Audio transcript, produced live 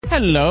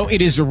Hello,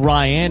 it is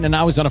Ryan, and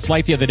I was on a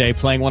flight the other day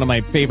playing one of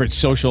my favorite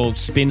social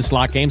spin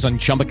slot games on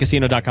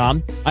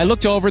ChumbaCasino.com. I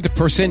looked over the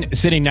person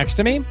sitting next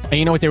to me, and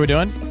you know what they were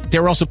doing? They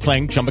were also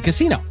playing Chumba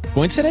Casino.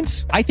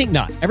 Coincidence? I think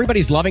not.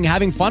 Everybody's loving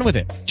having fun with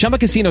it. Chumba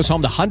Casino is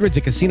home to hundreds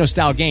of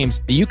casino-style games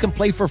that you can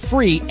play for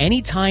free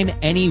anytime,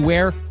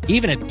 anywhere,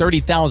 even at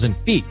 30,000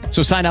 feet.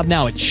 So sign up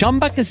now at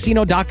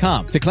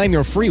ChumbaCasino.com to claim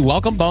your free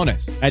welcome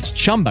bonus. That's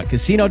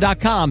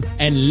ChumbaCasino.com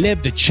and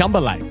live the Chumba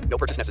life. No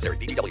purchase necessary.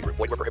 VGW Group.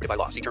 Void where prohibited by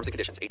law. See terms and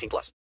conditions.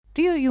 18+.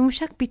 Rio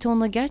yumuşak bir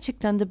tonla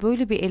gerçekten de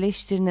böyle bir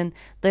eleştirinin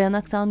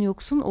dayanaktan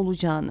yoksun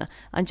olacağını,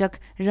 ancak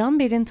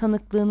Rambert'in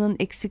tanıklığının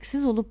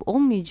eksiksiz olup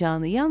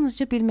olmayacağını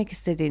yalnızca bilmek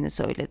istediğini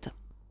söyledi.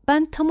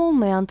 Ben tam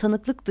olmayan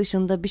tanıklık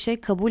dışında bir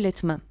şey kabul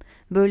etmem.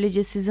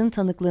 Böylece sizin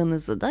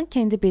tanıklığınızı da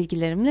kendi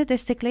bilgilerimle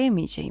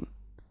destekleyemeyeceğim.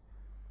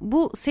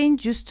 Bu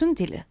Saint Just'un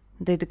dili,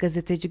 dedi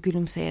gazeteci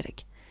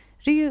gülümseyerek.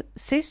 Rio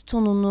ses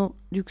tonunu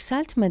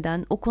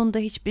yükseltmeden o konuda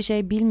hiçbir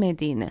şey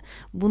bilmediğini,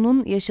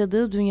 bunun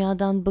yaşadığı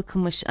dünyadan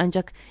bıkmış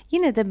ancak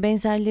yine de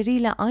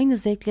benzerleriyle aynı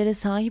zevklere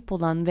sahip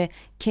olan ve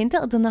kendi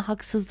adına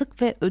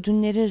haksızlık ve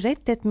ödünleri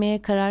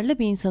reddetmeye kararlı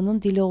bir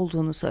insanın dili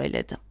olduğunu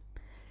söyledi.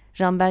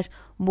 Rambert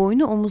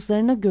boynu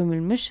omuzlarına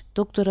gömülmüş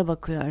doktora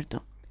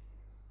bakıyordu.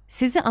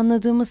 "Sizi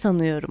anladığımı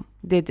sanıyorum,"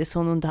 dedi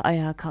sonunda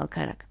ayağa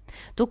kalkarak.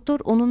 Doktor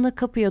onunla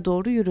kapıya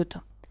doğru yürüdü.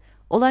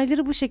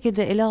 "Olayları bu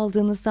şekilde ele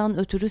aldığınızdan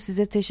ötürü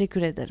size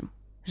teşekkür ederim."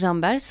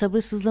 Rambert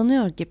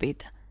sabırsızlanıyor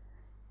gibiydi.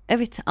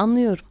 "Evet,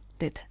 anlıyorum,"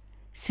 dedi.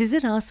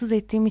 "Sizi rahatsız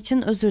ettiğim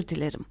için özür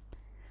dilerim."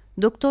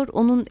 Doktor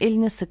onun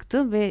eline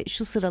sıktı ve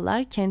şu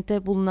sıralar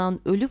kentte bulunan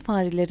ölü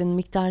farelerin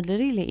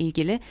miktarları ile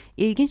ilgili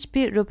ilginç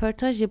bir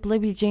röportaj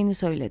yapılabileceğini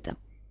söyledi.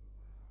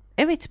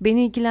 "Evet,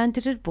 beni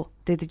ilgilendirir bu,"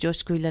 dedi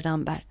coşkuyla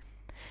Rambert.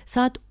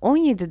 Saat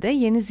 17'de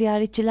yeni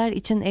ziyaretçiler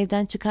için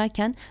evden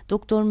çıkarken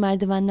doktor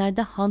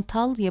merdivenlerde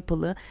hantal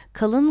yapılı,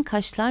 kalın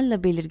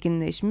kaşlarla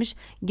belirginleşmiş,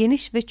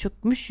 geniş ve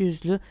çökmüş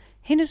yüzlü,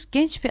 henüz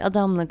genç bir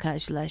adamla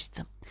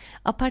karşılaştı.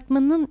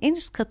 Apartmanın en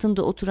üst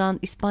katında oturan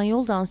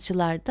İspanyol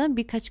dansçılar da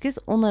birkaç kez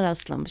ona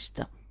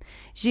rastlamıştı.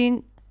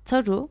 Jean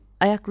Taru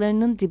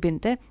ayaklarının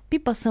dibinde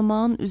bir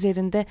basamağın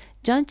üzerinde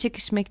can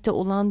çekişmekte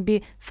olan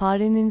bir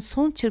farenin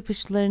son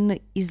çırpışlarını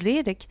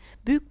izleyerek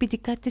büyük bir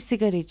dikkatle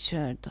sigara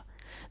içiyordu.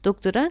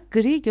 Doktora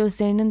gri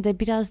gözlerinin de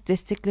biraz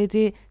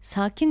desteklediği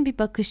sakin bir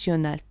bakış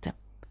yöneltti.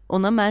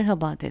 Ona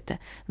merhaba dedi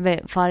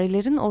ve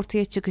farelerin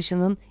ortaya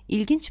çıkışının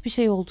ilginç bir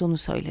şey olduğunu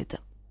söyledi.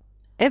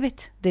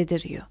 "Evet,"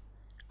 dedi Rio.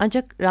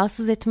 "Ancak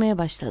rahatsız etmeye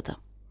başladı."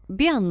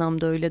 "Bir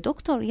anlamda öyle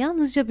doktor,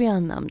 yalnızca bir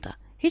anlamda.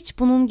 Hiç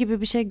bunun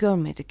gibi bir şey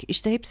görmedik.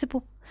 İşte hepsi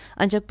bu.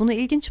 Ancak bunu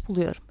ilginç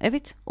buluyorum.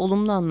 Evet,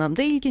 olumlu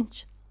anlamda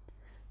ilginç."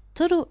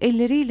 Taru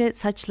elleriyle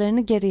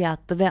saçlarını geriye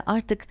attı ve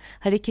artık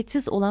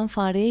hareketsiz olan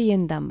fareye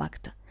yeniden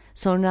baktı.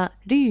 Sonra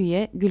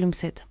Rio'ya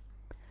gülümsedi.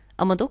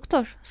 "Ama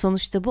doktor,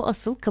 sonuçta bu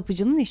asıl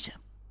kapıcının işi."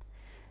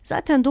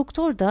 Zaten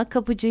doktor da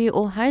kapıcıyı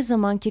o her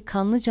zamanki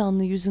kanlı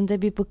canlı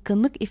yüzünde bir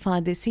bıkkınlık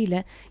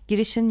ifadesiyle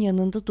girişin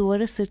yanında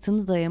duvara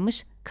sırtını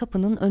dayamış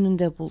kapının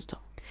önünde buldu.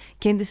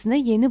 Kendisine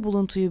yeni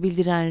buluntuyu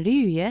bildiren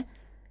Rio'ya,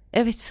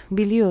 "Evet,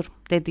 biliyorum,"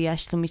 dedi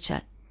yaşlı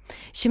Michel.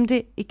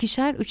 "Şimdi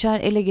ikişer üçer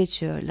ele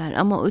geçiyorlar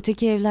ama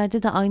öteki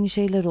evlerde de aynı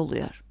şeyler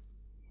oluyor."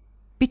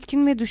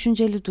 Bitkin ve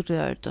düşünceli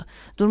duruyordu.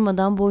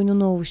 Durmadan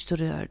boynunu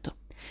ovuşturuyordu.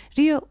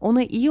 Rio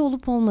ona iyi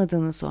olup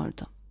olmadığını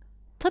sordu.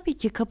 Tabii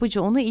ki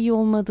kapıcı ona iyi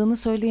olmadığını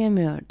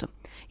söyleyemiyordu.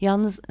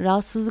 Yalnız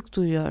rahatsızlık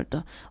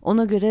duyuyordu.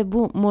 Ona göre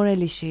bu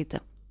moral işiydi.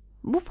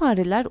 Bu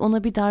fareler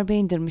ona bir darbe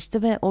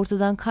indirmişti ve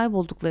ortadan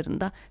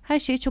kaybolduklarında her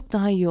şey çok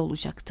daha iyi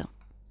olacaktı.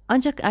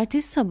 Ancak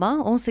ertesi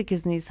sabah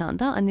 18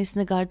 Nisan'da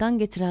annesini gardan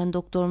getiren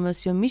Doktor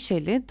Monsieur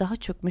Michel'i daha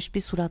çökmüş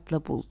bir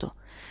suratla buldu.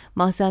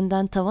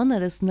 Mahzenden tavan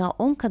arasına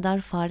 10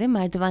 kadar fare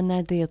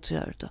merdivenlerde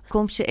yatıyordu.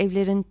 Komşu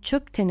evlerin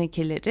çöp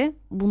tenekeleri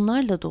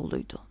bunlarla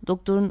doluydu.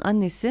 Doktorun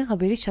annesi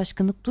haberi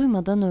şaşkınlık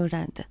duymadan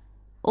öğrendi.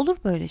 Olur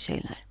böyle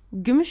şeyler.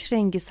 Gümüş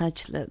rengi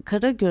saçlı,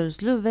 kara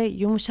gözlü ve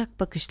yumuşak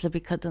bakışlı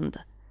bir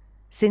kadındı.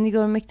 "Seni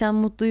görmekten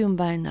mutluyum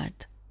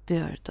Bernard,"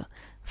 diyordu.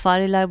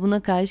 "Fareler buna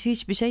karşı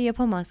hiçbir şey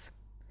yapamaz."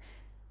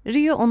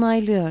 Rio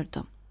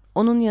onaylıyordu.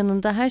 Onun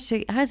yanında her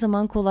şey her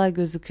zaman kolay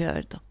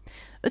gözüküyordu.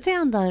 Öte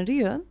yandan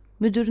Rio,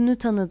 müdürünü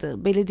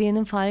tanıdığı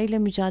belediyenin fareyle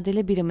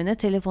mücadele birimine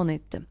telefon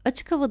etti.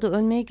 Açık havada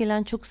ölmeye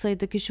gelen çok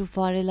sayıdaki şu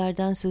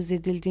farelerden söz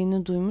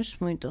edildiğini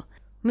duymuş muydu?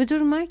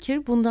 Müdür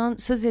Merker bundan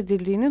söz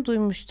edildiğini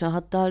duymuştu.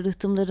 Hatta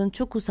rıhtımların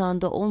çok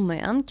uzağında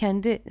olmayan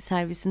kendi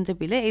servisinde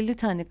bile 50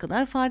 tane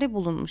kadar fare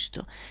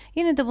bulunmuştu.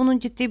 Yine de bunun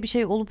ciddi bir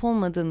şey olup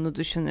olmadığını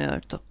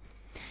düşünüyordu.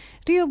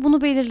 Rio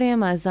bunu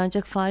belirleyemezdi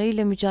ancak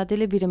fareyle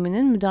mücadele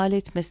biriminin müdahale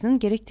etmesinin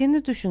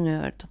gerektiğini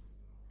düşünüyordu.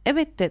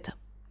 "Evet," dedi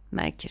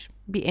Merker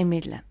bir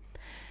emirle.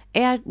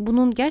 "Eğer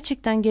bunun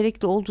gerçekten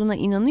gerekli olduğuna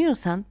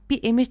inanıyorsan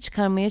bir emir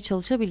çıkarmaya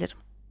çalışabilirim."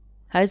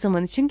 "Her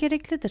zaman için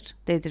gereklidir,"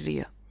 dedi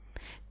Rio.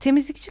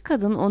 Temizlikçi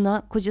kadın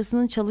ona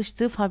kocasının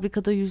çalıştığı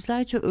fabrikada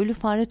yüzlerce ölü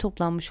fare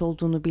toplanmış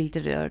olduğunu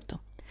bildiriyordu.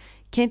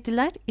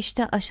 Kentliler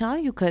işte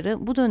aşağı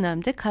yukarı bu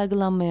dönemde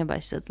kaygılanmaya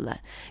başladılar.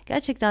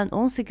 Gerçekten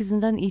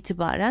 18'inden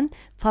itibaren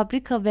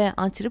fabrika ve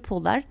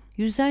antripolar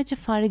yüzlerce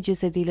fare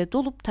cesediyle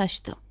dolup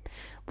taştı.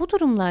 Bu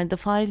durumlarda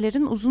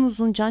farelerin uzun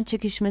uzun can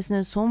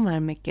çekişmesine son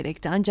vermek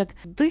gerekti. Ancak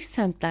dış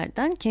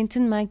semtlerden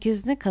kentin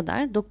merkezine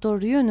kadar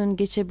Doktor Rio'nun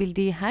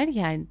geçebildiği her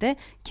yerde,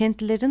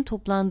 kentlilerin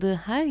toplandığı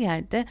her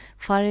yerde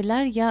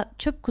fareler ya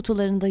çöp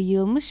kutularında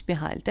yığılmış bir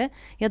halde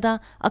ya da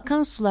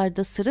akan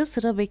sularda sıra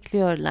sıra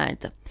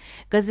bekliyorlardı.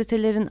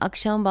 Gazetelerin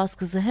akşam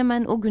baskısı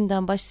hemen o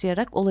günden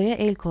başlayarak olaya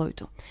el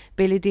koydu.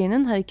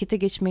 Belediyenin harekete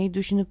geçmeyi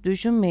düşünüp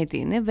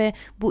düşünmediğini ve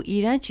bu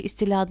iğrenç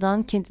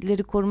istiladan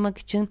kentlileri korumak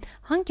için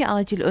hangi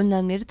acil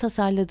önlemleri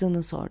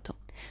tasarladığını sordu.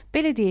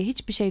 Belediye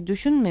hiçbir şey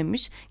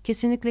düşünmemiş,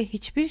 kesinlikle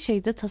hiçbir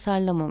şey de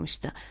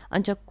tasarlamamıştı.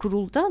 Ancak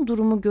kurulda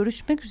durumu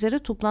görüşmek üzere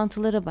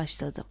toplantılara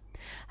başladı.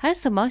 Her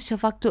sabah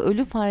şafakta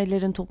ölü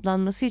farelerin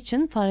toplanması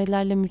için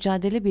farelerle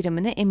mücadele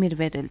birimine emir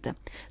verildi.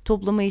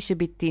 Toplama işi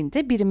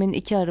bittiğinde birimin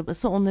 2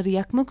 arabası onları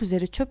yakmak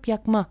üzere çöp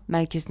yakma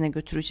merkezine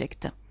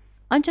götürecekti.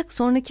 Ancak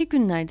sonraki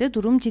günlerde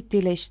durum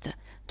ciddileşti.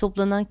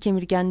 Toplanan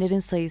kemirgenlerin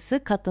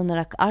sayısı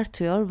katlanarak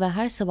artıyor ve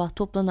her sabah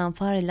toplanan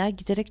fareler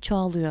giderek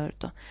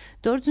çoğalıyordu.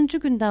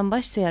 4. günden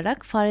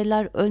başlayarak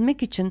fareler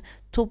ölmek için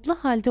toplu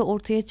halde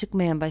ortaya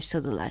çıkmaya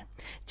başladılar.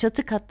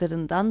 Çatı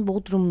katlarından,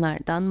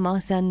 bodrumlardan,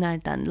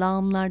 mahzenlerden,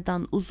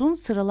 lağımlardan uzun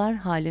sıralar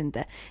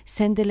halinde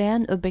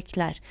sendeleyen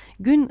öbekler,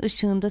 gün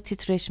ışığında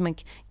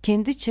titreşmek,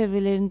 kendi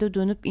çevrelerinde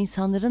dönüp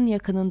insanların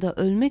yakınında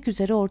ölmek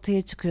üzere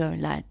ortaya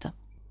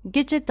çıkıyorlardı.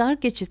 Gece dar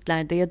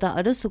geçitlerde ya da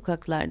ara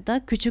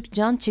sokaklarda küçük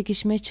can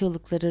çekişme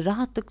çığlıkları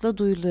rahatlıkla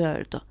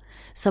duyuluyordu.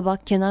 Sabah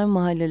kenar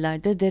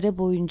mahallelerde dere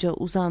boyunca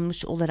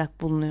uzanmış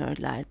olarak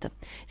bulunuyorlardı.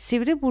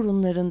 Sivri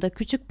burunlarında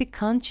küçük bir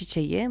kan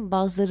çiçeği,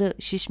 bazıları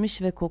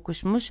şişmiş ve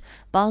kokuşmuş,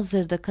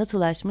 bazıları da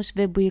katılaşmış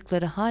ve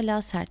bıyıkları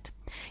hala sert.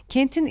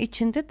 Kentin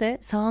içinde de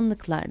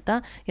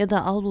sahanlıklarda ya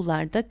da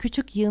avlularda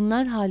küçük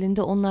yığınlar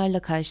halinde onlarla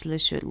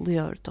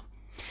karşılaşılıyordu.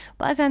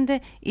 Bazen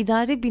de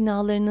idare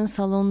binalarının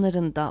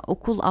salonlarında,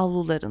 okul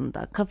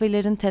avlularında,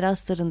 kafelerin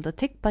teraslarında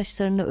tek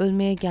başlarına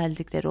ölmeye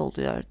geldikleri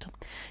oluyordu.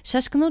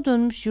 Şaşkına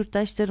dönmüş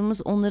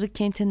yurttaşlarımız onları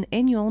kentin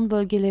en yoğun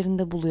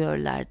bölgelerinde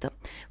buluyorlardı.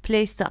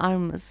 Place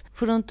d'Armes,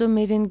 Front de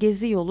Mer'in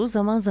gezi yolu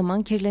zaman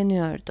zaman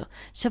kirleniyordu.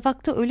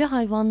 Şafakta ölü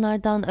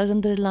hayvanlardan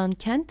arındırılan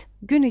kent,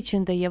 gün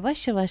içinde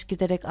yavaş yavaş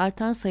giderek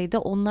artan sayıda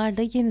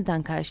onlarla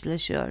yeniden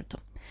karşılaşıyordu.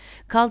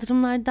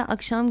 Kaldırımlarda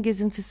akşam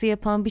gezintisi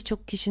yapan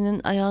birçok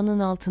kişinin ayağının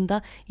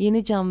altında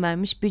yeni can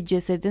vermiş bir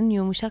cesedin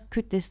yumuşak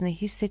kütlesini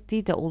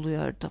hissettiği de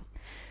oluyordu.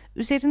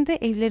 Üzerinde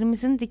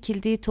evlerimizin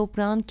dikildiği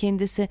toprağın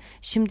kendisi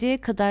şimdiye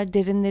kadar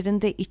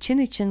derinlerinde için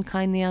için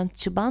kaynayan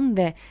çıban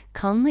ve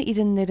kanlı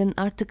irinlerin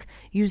artık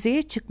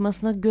yüzeye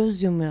çıkmasına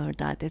göz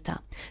yumuyordu adeta.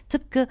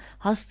 Tıpkı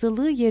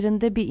hastalığı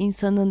yerinde bir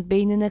insanın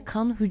beynine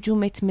kan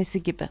hücum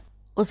etmesi gibi.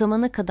 O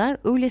zamana kadar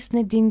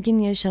öylesine dingin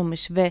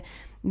yaşamış ve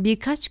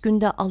birkaç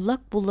günde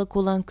allak bullak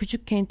olan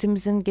küçük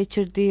kentimizin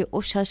geçirdiği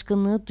o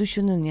şaşkınlığı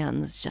düşünün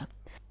yalnızca.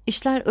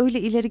 İşler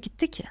öyle ileri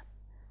gitti ki,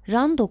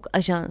 Randok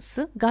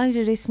Ajansı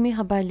gayri resmi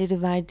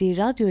haberleri verdiği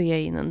radyo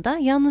yayınında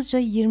yalnızca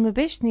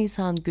 25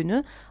 Nisan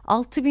günü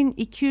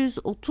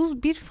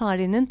 6231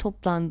 farenin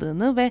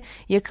toplandığını ve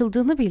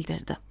yakıldığını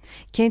bildirdi.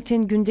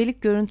 Kentin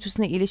gündelik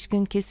görüntüsüne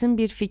ilişkin kesin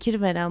bir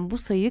fikir veren bu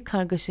sayı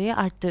kargaşayı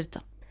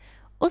arttırdı.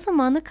 O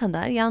zamana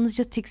kadar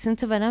yalnızca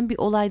tiksinti veren bir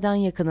olaydan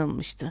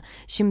yakınılmıştı.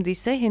 Şimdi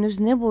ise henüz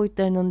ne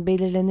boyutlarının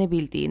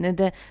belirlenebildiği ne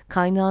de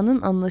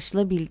kaynağının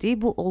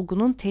anlaşılabildiği bu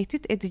olgunun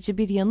tehdit edici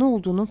bir yanı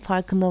olduğunun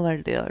farkına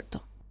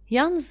varılıyordu.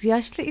 Yalnız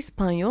yaşlı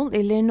İspanyol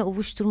ellerini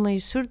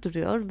ovuşturmayı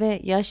sürdürüyor ve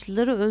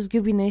yaşlılara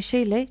özgü bir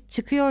neşeyle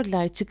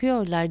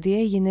çıkıyorlar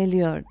diye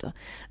yineliyordu.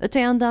 Öte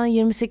yandan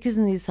 28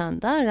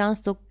 Nisan'da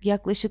Ransdok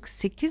yaklaşık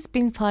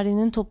 8.000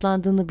 farenin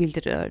toplandığını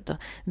bildiriyordu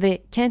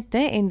ve kentte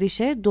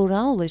endişe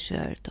doruğa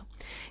ulaşıyordu.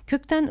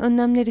 Kökten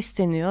önlemler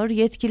isteniyor,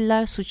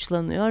 yetkililer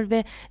suçlanıyor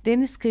ve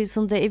deniz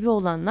kıyısında evi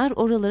olanlar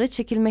oralara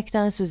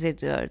çekilmekten söz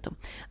ediyordu.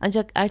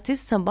 Ancak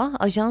ertesi sabah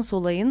ajans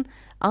olayın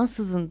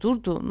ansızın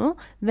durduğunu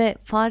ve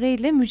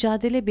fareyle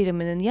mücadele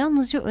biriminin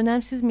yalnızca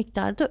önemsiz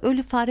miktarda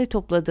ölü fare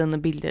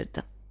topladığını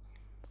bildirdi.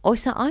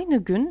 Oysa aynı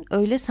gün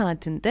öğle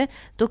saatinde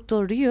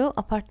Doktor Rio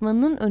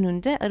apartmanının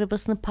önünde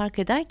arabasını park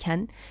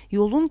ederken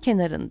yolun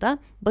kenarında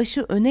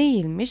başı öne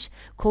eğilmiş,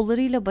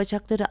 kollarıyla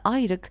bacakları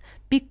ayrık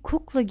bir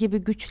kukla gibi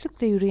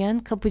güçlükle yürüyen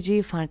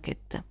kapıcıyı fark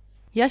etti.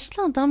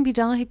 Yaşlı adam bir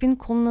rahibin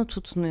koluna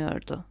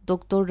tutunuyordu.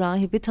 Doktor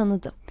rahibi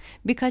tanıdı.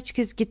 Birkaç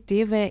kez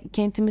gittiği ve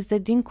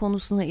kentimizde din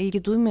konusuna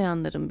ilgi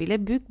duymayanların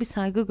bile büyük bir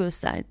saygı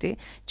gösterdiği,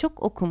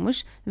 çok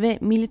okumuş ve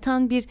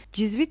militan bir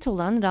cizvit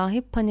olan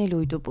rahip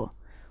Panelo'ydu bu.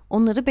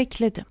 Onları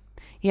bekledi.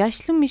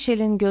 Yaşlı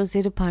Michel'in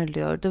gözleri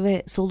parlıyordu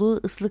ve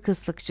soluğu ıslık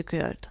ıslık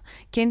çıkıyordu.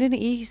 Kendini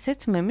iyi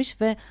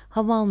hissetmemiş ve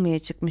hava almaya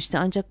çıkmıştı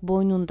ancak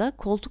boynunda,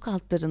 koltuk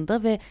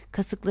altlarında ve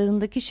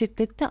kasıklarındaki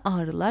şiddetli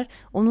ağrılar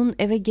onun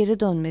eve geri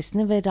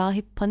dönmesini ve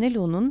rahip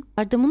Panelo'nun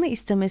yardımını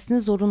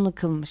istemesini zorunlu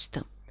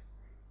kılmıştı.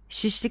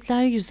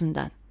 "Şişlikler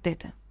yüzünden,"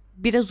 dedi.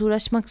 "Biraz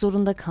uğraşmak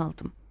zorunda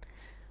kaldım."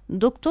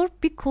 Doktor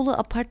bir kolu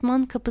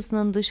apartman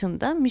kapısının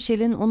dışında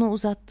Michel'in ona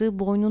uzattığı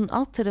boynun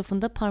alt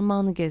tarafında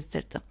parmağını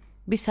gezdirdi.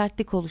 Bir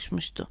sertlik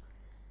oluşmuştu.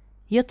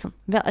 "Yatın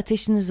ve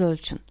ateşinizi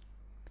ölçün."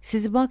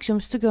 Sizi bu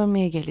akşamüstü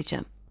görmeye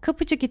geleceğim.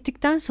 Kapıcı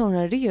gittikten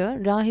sonra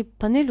Rio, rahip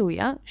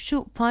Panelu'ya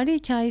şu fare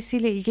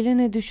hikayesiyle ilgili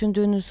ne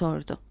düşündüğünü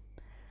sordu.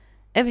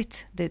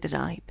 Evet, dedi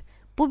rahip.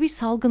 Bu bir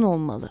salgın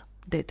olmalı,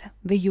 dedi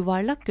ve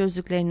yuvarlak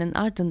gözlüklerinin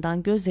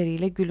ardından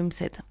gözleriyle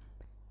gülümsedi.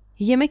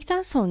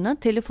 Yemekten sonra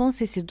telefon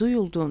sesi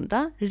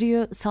duyulduğunda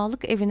Rio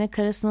sağlık evine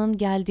karısının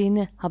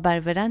geldiğini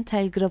haber veren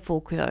telgrafı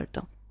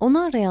okuyordu.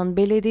 Onu arayan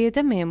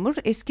belediyede memur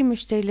eski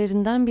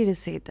müşterilerinden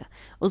birisiydi.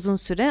 Uzun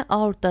süre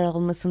aort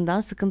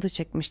daralmasından sıkıntı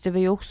çekmişti ve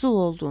yoksul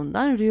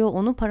olduğundan Rio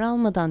onu para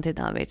almadan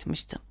tedavi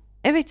etmişti.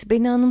 Evet,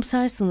 beni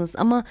anımsarsınız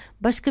ama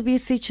başka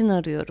birisi için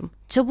arıyorum.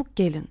 Çabuk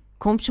gelin.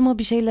 Komşuma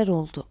bir şeyler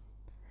oldu.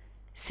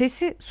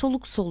 Sesi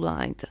soluk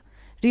soluğaydı.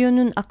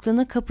 Rio'nun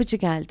aklına kapıcı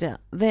geldi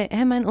ve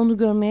hemen onu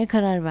görmeye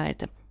karar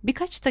verdi.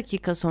 Birkaç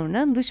dakika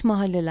sonra dış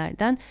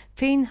mahallelerden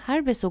Fein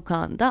Herbe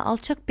sokağında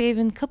alçak bir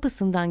evin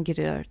kapısından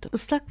giriyordu.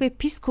 Islak ve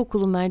pis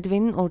kokulu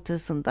merdivenin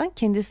ortasında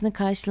kendisini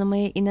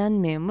karşılamaya inen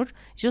memur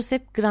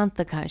Joseph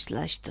Grant'la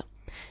karşılaştı.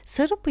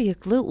 Sarı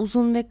bıyıklı,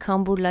 uzun ve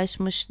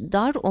kamburlaşmış,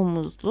 dar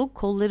omuzlu,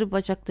 kolları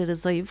bacakları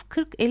zayıf,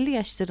 40-50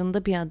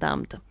 yaşlarında bir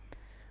adamdı.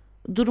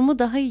 "Durumu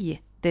daha iyi,"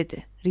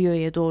 dedi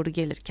Rio'ya doğru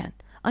gelirken.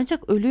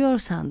 "Ancak ölüyor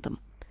sandım."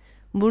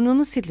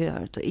 Burnunu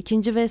siliyordu.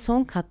 İkinci ve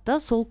son katta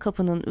sol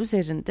kapının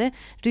üzerinde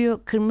Rio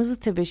kırmızı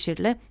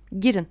tebeşirle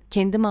 "Girin,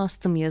 kendime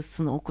astım"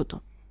 yazısını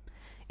okudu.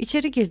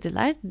 İçeri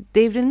girdiler.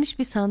 Devrilmiş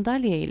bir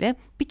sandalye ile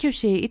bir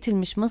köşeye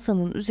itilmiş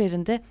masanın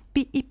üzerinde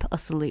bir ip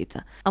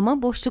asılıydı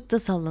ama boşlukta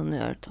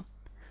sallanıyordu.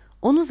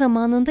 "Onu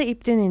zamanında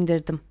ipten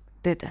indirdim,"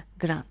 dedi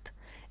Grant.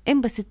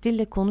 En basit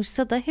dille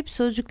konuşsa da hep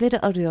sözcükleri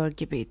arıyor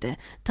gibiydi.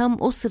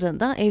 Tam o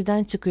sırada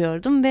evden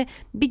çıkıyordum ve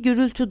bir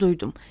gürültü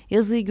duydum.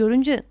 Yazıyı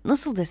görünce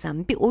nasıl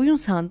desem bir oyun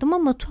sandım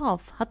ama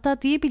tuhaf.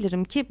 Hatta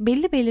diyebilirim ki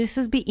belli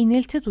belirsiz bir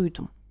inilti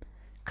duydum.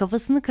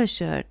 Kafasını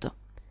kaşıyordu.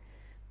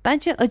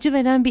 "Bence acı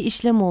veren bir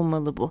işlem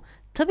olmalı bu.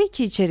 Tabii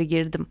ki içeri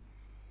girdim."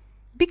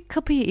 Bir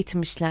kapıyı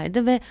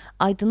itmişlerdi ve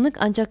aydınlık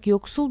ancak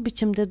yoksul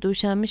biçimde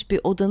döşenmiş bir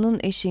odanın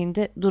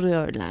eşiğinde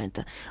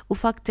duruyorlardı.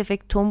 Ufak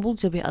tefek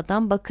tombulca bir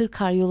adam bakır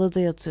karyolada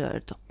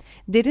yatıyordu.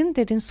 Derin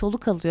derin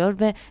soluk alıyor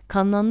ve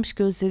kanlanmış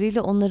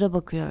gözleriyle onlara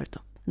bakıyordu.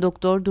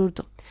 Doktor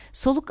durdu.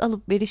 Soluk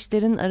alıp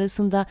verişlerin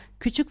arasında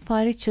küçük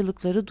fare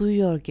çığlıkları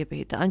duyuyor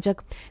gibiydi.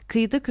 Ancak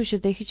kıyıda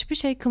köşede hiçbir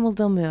şey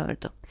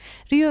kımıldamıyordu.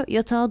 Rio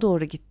yatağa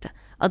doğru gitti.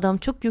 Adam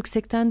çok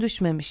yüksekten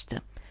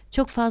düşmemişti.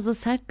 Çok fazla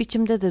sert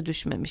biçimde de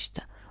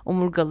düşmemişti.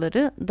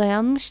 Omurgaları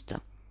dayanmıştı.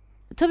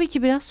 Tabii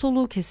ki biraz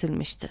soluğu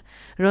kesilmişti.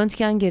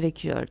 Röntgen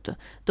gerekiyordu.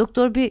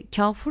 Doktor bir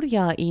kafur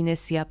yağı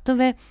iğnesi yaptı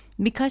ve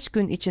birkaç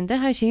gün içinde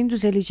her şeyin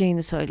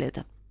düzeleceğini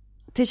söyledi.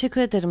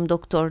 "Teşekkür ederim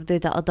doktor,"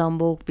 dedi adam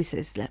boğuk bir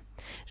sesle.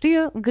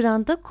 Rio,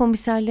 Grant'a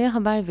komiserliğe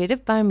haber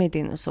verip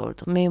vermediğini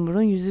sordu.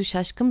 Memurun yüzü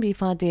şaşkın bir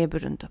ifadeye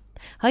büründü.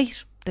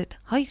 "Hayır," dedi.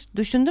 "Hayır,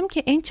 düşündüm ki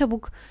en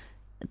çabuk..."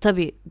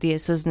 "Tabii," diye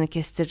sözünü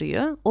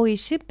kestiriyor. "O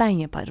işi ben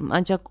yaparım."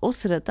 Ancak o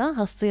sırada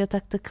hasta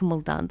yatakta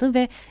kımıldandı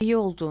ve iyi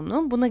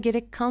olduğunu, buna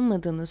gerek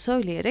kalmadığını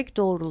söyleyerek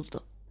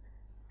doğruldu.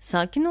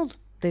 "Sakin olun,"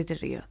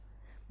 dedi Rio.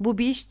 "Bu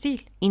bir iş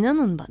değil.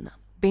 İnanın bana.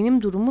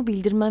 Benim durumu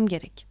bildirmem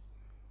gerek."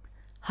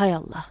 "Hay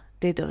Allah,"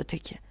 dedi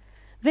öteki.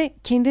 Ve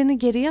kendini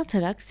geriye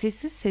atarak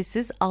sessiz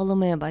sessiz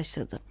ağlamaya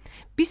başladı.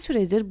 Bir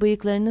süredir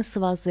bıyıklarını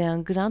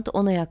sıvazlayan Grant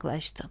ona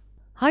yaklaştı.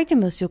 "Haydi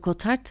Monsieur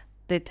Cotard,"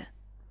 dedi.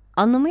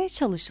 "Anlamaya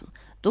çalışın.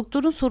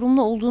 Doktorun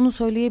sorumlu olduğunu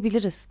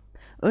söyleyebiliriz.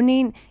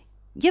 Örneğin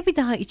ya bir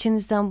daha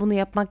içinizden bunu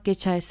yapmak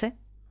geçerse?"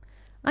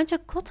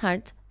 Ancak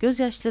Cotard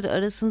gözyaşları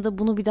arasında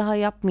bunu bir daha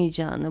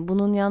yapmayacağını,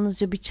 bunun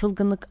yalnızca bir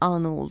çılgınlık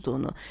anı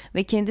olduğunu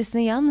ve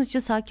kendisini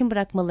yalnızca sakin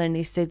bırakmalarını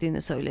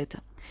istediğini söyledi.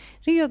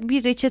 Rio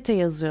bir reçete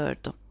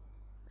yazıyordu.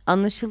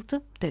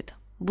 "Anlaşıldı," dedi.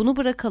 "Bunu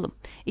bırakalım.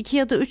 2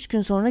 ya da 3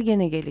 gün sonra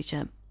gene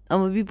geleceğim.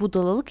 Ama bir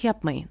budalalık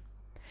yapmayın."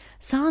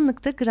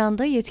 Sahanlıkta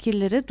Grant'a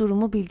yetkililere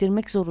durumu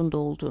bildirmek zorunda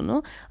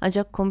olduğunu,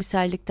 ancak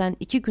komiserlikten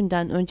 2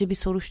 günden önce bir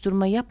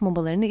soruşturma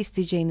yapmamalarını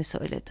isteyeceğini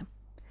söyledi.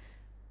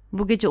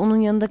 "Bu gece onun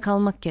yanında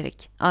kalmak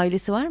gerek.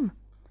 Ailesi var mı?"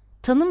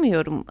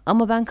 "Tanımıyorum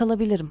ama ben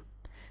kalabilirim."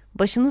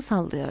 Başını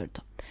sallıyordu.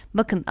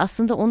 "Bakın,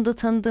 aslında onu da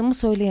tanıdığımı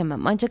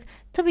söyleyemem ancak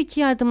tabii ki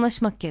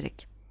yardımlaşmak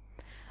gerek."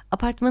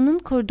 Apartmanın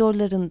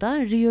koridorlarında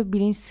Rio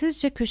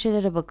bilinçsizce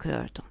köşelere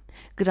bakıyordu.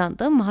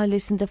 Grant'a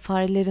mahallesinde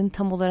farelerin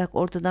tam olarak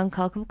ortadan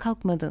kalkıp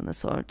kalkmadığını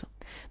sordu.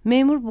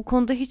 Memur bu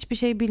konuda hiçbir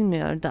şey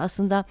bilmiyordu.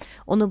 Aslında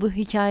ona bu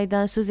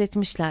hikayeden söz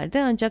etmişlerdi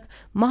ancak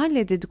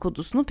mahalle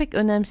dedikodusunu pek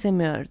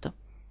önemsemiyordu.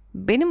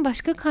 "Benim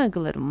başka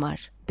kaygılarım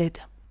var," dedi.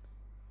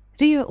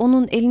 Rio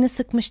onun elini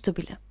sıkmıştı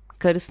bile.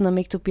 Karısına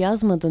mektup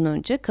yazmadan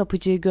önce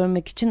kapıcıyı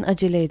görmek için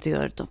acele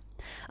ediyordu.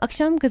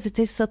 Akşam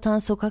gazetesi satan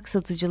sokak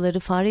satıcıları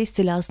fare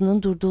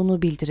istilasının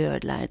durduğunu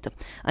bildiriyorlardı.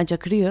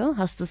 Ancak Rio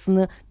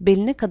hastasını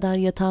beline kadar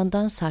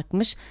yatağından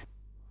sarkmış,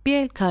 bir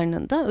el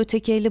karnında,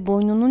 öteki eli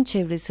boynunun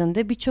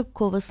çevresinde bir çöp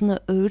kovasını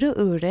öğre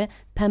öğre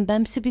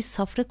pembemsi bir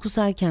safra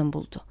kusarken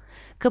buldu.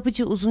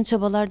 Kapıcı uzun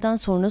çabalardan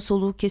sonra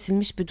soluğu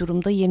kesilmiş bir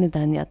durumda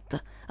yeniden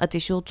yattı.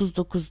 Ateşi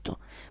 39'du.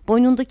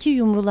 Boynundaki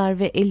yumrular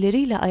ve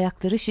elleriyle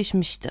ayakları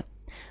şişmişti.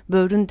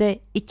 Böğründe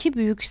 2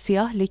 büyük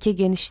siyah leke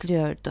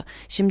genişliyordu.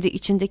 Şimdi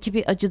içindeki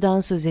bir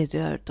acıdan söz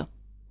ediyordu.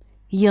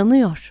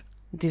 "Yanıyor,"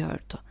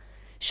 diyordu.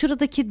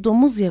 "Şuradaki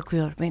domuz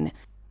yakıyor beni."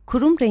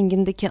 Kurum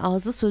rengindeki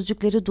ağzı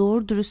sözcükleri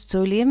doğru dürüst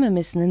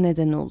söyleyememesine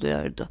neden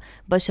oluyordu.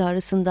 Baş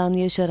ağrısından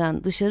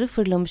yaşaran, dışarı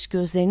fırlamış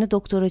gözlerini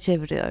doktora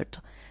çeviriyordu.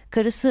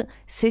 Karısı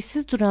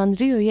sessiz duran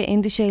Rio'ya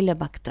endişeyle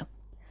baktı.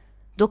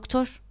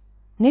 "Doktor,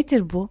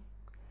 nedir bu?"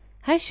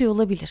 "Her şey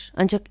olabilir,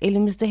 ancak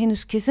elimizde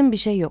henüz kesin bir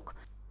şey yok.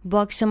 Bu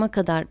akşama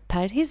kadar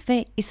perhiz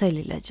ve ishal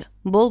ilacı.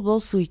 Bol bol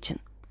su için."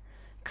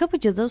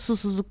 Kapıcı da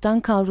susuzluktan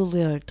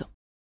kavruluyordu.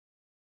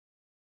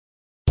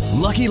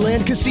 Lucky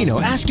Land Casino,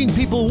 asking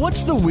people,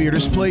 what's the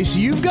weirdest place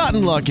you've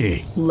gotten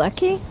lucky?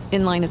 Lucky?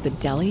 In line at the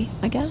deli,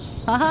 I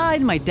guess? Aha,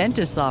 in my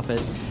dentist's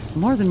office.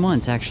 More than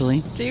once,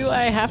 actually. Do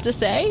I have to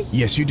say?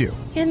 Yes, you do.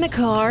 In the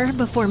car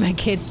before my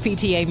kids'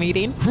 PTA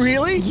meeting.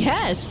 Really?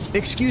 Yes.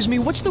 Excuse me,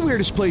 what's the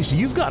weirdest place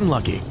you've gotten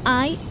lucky?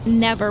 I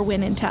never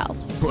win and tell.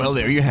 Well,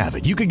 there you have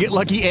it. You can get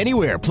lucky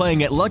anywhere,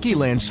 playing at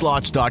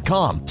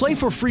LuckyLandSlots.com. Play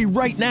for free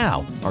right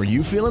now. Are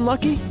you feeling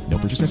lucky? No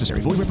purchase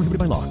necessary. Void where prohibited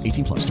by law.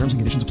 18 plus. Terms and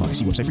conditions apply.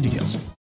 See website for details.